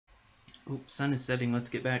Oops, sun is setting. Let's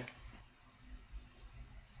get back.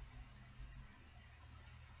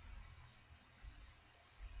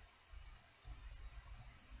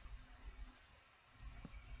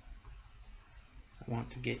 I want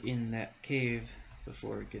to get in that cave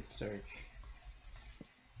before it gets dark.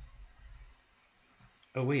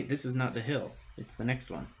 Oh wait, this is not the hill. It's the next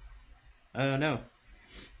one. Oh no.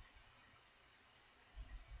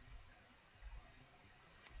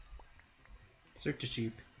 Search a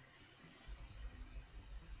sheep.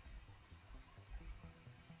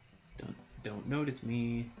 Don't notice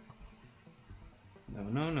me. No,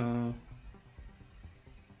 no, no.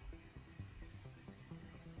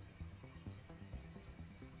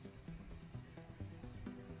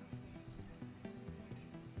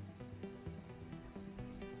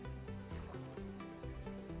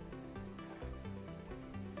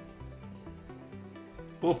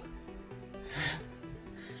 Oh.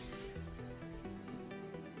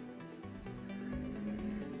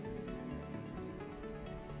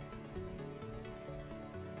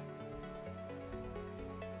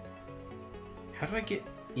 How do I get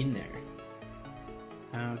in there?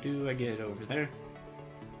 How do I get over there?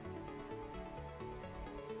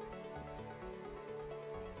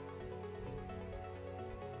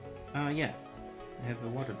 Yeah. I have a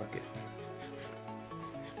water bucket.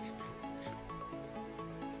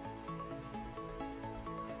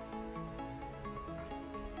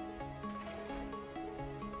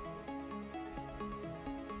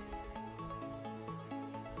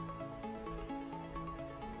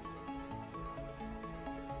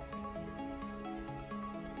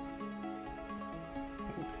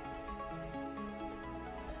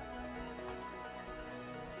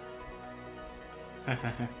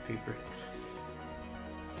 Paper.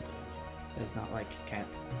 Does not like cat.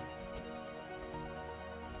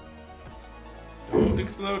 Don't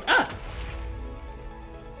explode. Ah!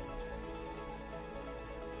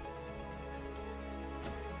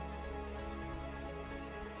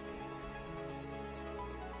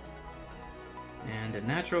 And a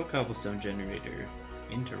natural cobblestone generator.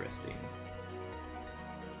 Interesting.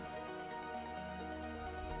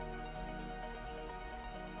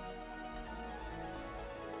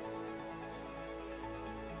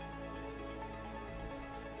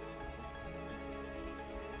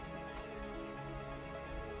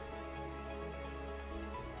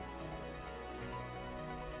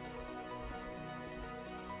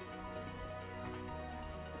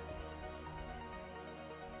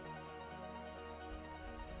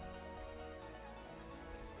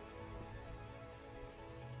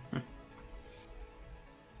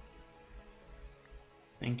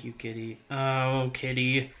 Thank you, kitty. Oh,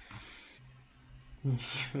 kitty.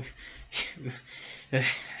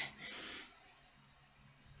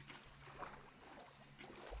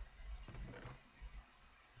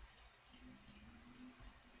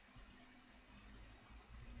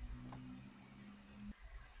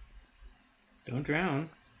 Don't drown.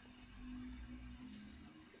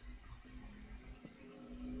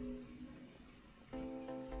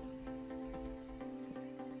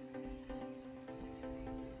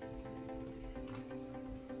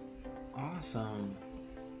 Awesome.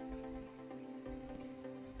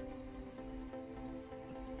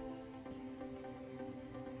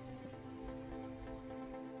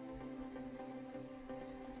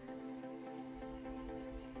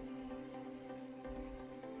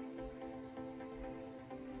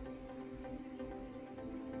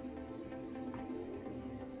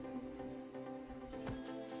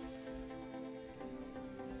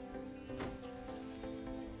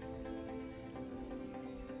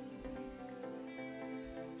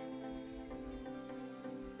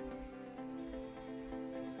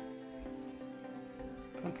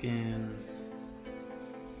 Pumpkins.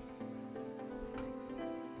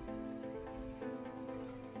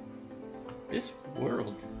 This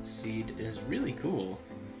world seed is really cool.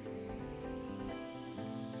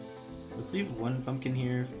 Let's leave one pumpkin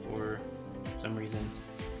here for some reason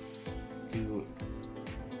to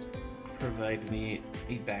provide me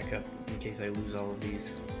a backup in case I lose all of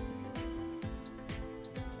these.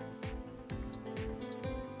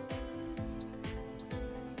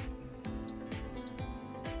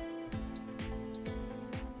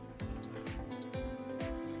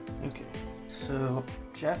 Okay, so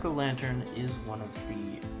jack-o'-lantern is one of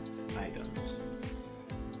the items.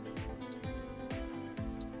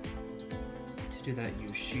 To do that,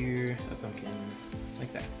 you shear a pumpkin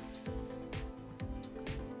like that.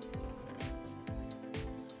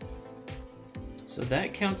 So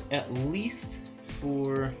that counts at least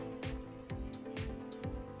for,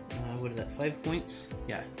 what is that, 5 points?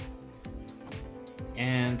 Yeah.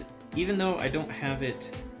 And even though I don't have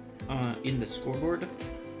it in the scoreboard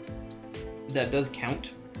that does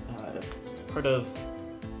count. Part of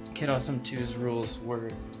Kid Awesome 2's rules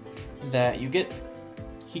were that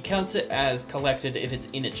he counts it as collected if it's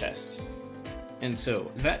in a chest. And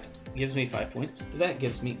so that gives me 5 points. That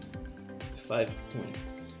gives me 5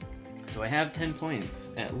 points. So I have 10 points,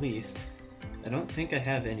 at least. I don't think I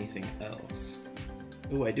have anything else.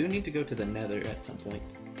 Ooh, I do need to go to the Nether at some point.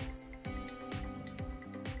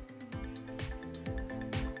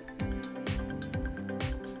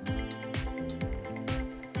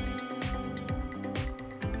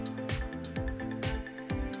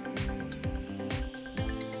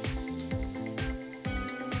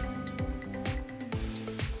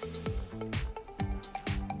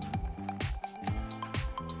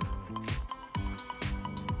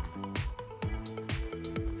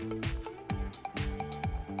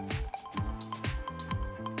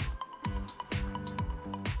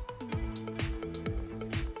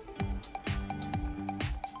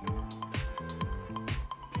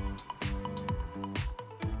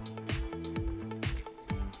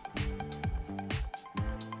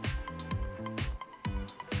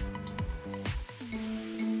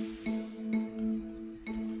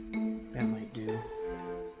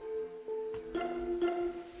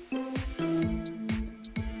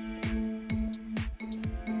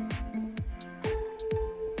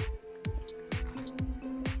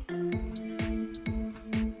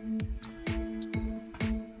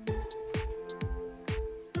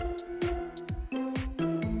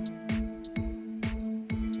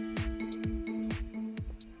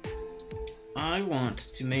 I want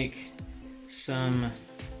to make some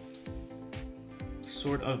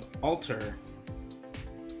sort of altar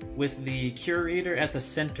with the curator at the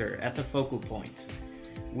center, at the focal point,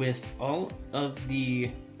 with all of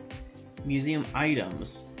the museum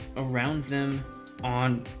items around them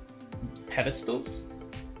on pedestals.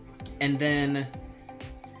 And then,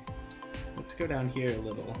 let's go down here a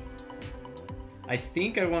little. I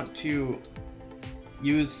think I want to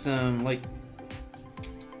use some like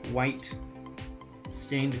white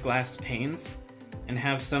stained glass panes and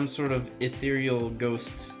have some sort of ethereal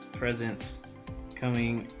ghost presence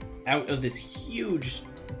coming out of this huge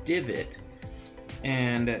divot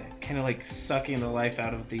and kind of like sucking the life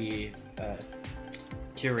out of the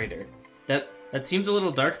curator. That seems a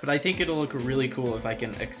little dark, but I think it'll look really cool if I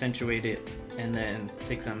can accentuate it and then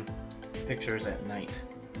take some pictures at night.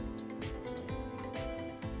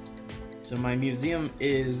 So my museum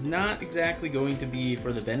is not exactly going to be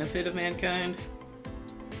for the benefit of mankind,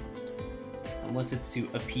 unless it's to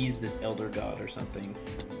appease this elder god or something.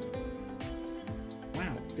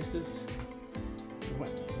 Wow, this is... Wow,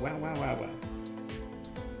 wow, wow, wow.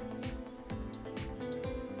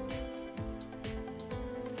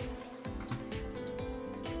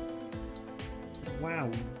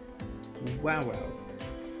 Wow. Wow, wow.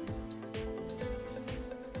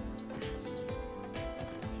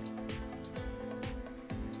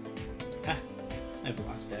 Ah, I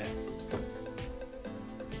blocked that.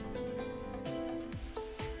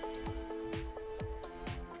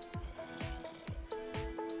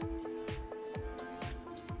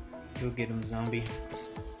 Go get him, zombie.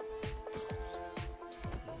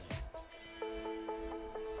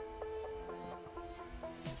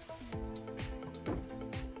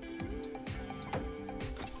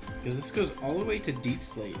 Because this goes all the way to Deep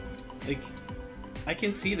Slate. Like, I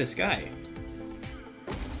can see the sky.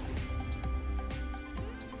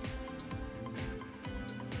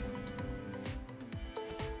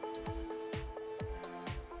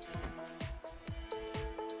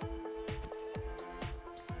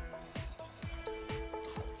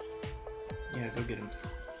 Yeah, go get him.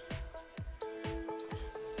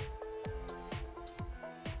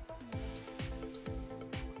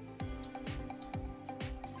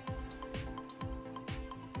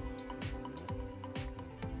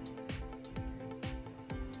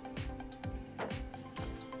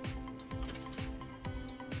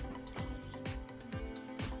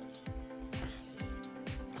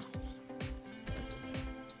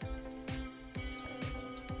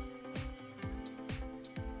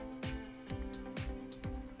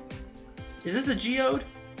 Is this a geode?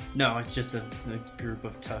 No, it's just a group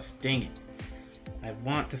of tough. Dang it. I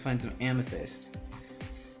want to find some amethyst.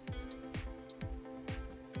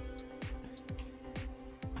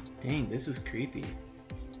 Dang, this is creepy.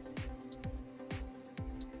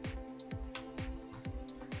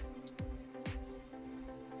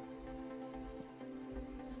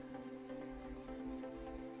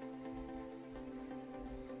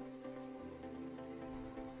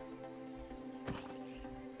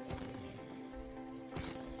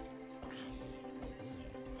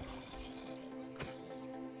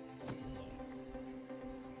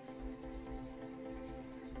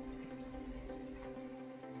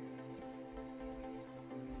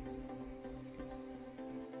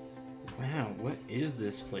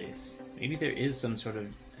 this place? Maybe there is some sort of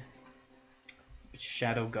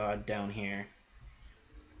shadow god down here.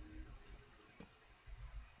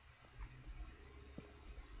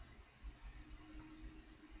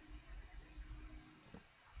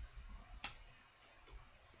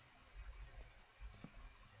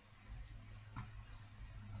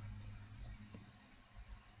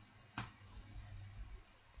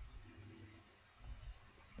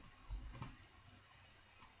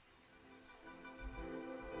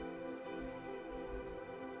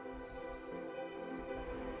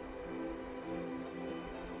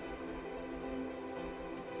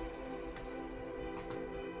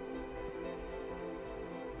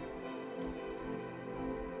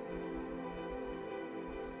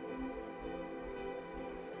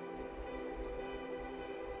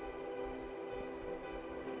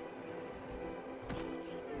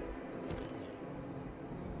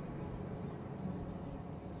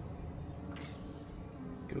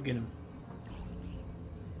 Go get him.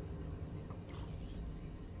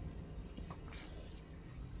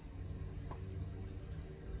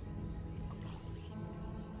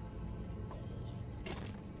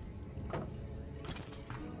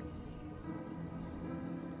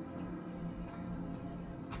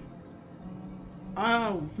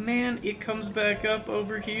 Oh man, it comes back up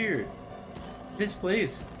over here. This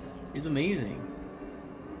place is amazing.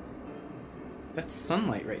 That's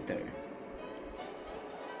sunlight right there.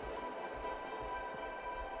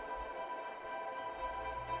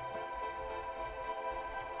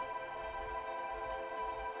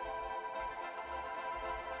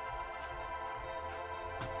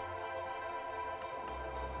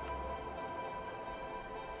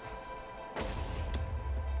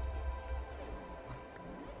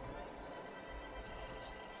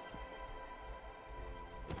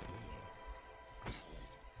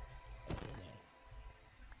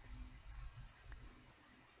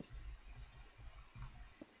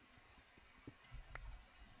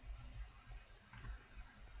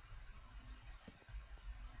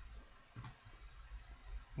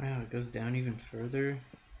 Wow, it goes down even further.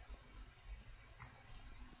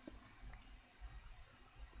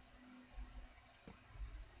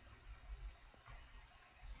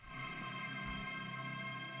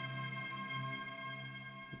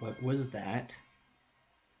 What was that?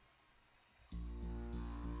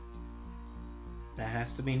 That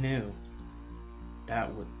has to be new.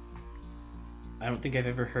 That would... I don't think I've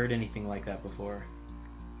ever heard anything like that before.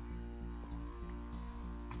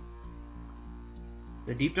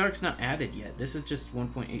 The Deep Dark's not added yet. This is just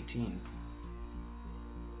 1.18.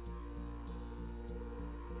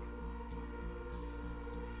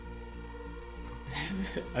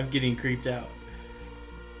 I'm getting creeped out.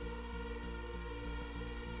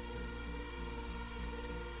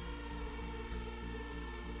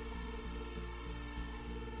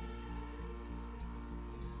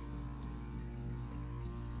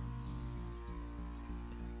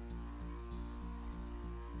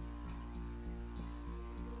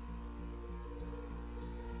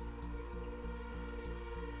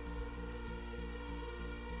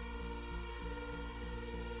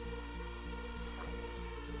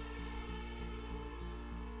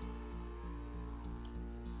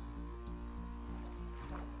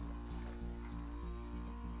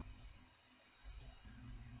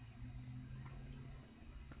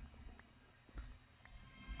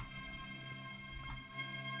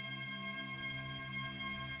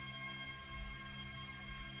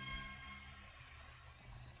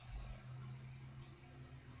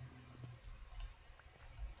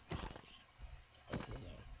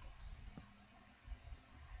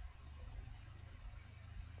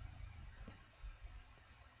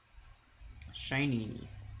 Shiny.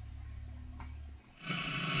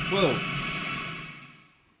 Whoa.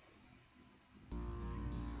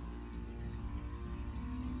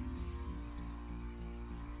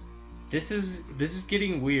 This is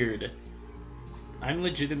getting weird. I'm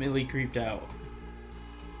legitimately creeped out.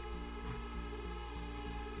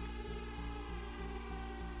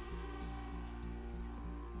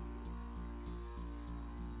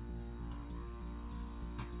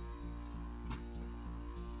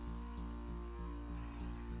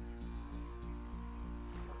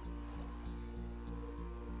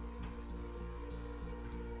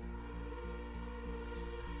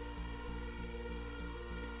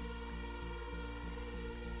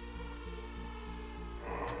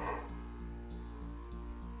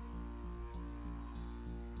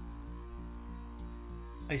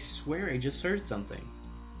 I swear I just heard something.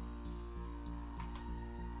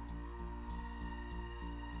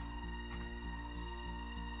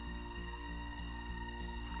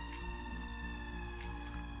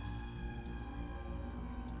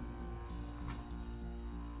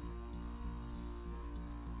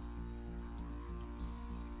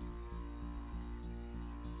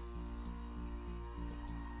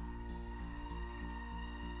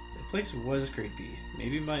 place was creepy.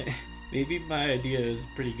 Maybe my maybe my idea is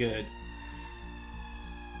pretty good.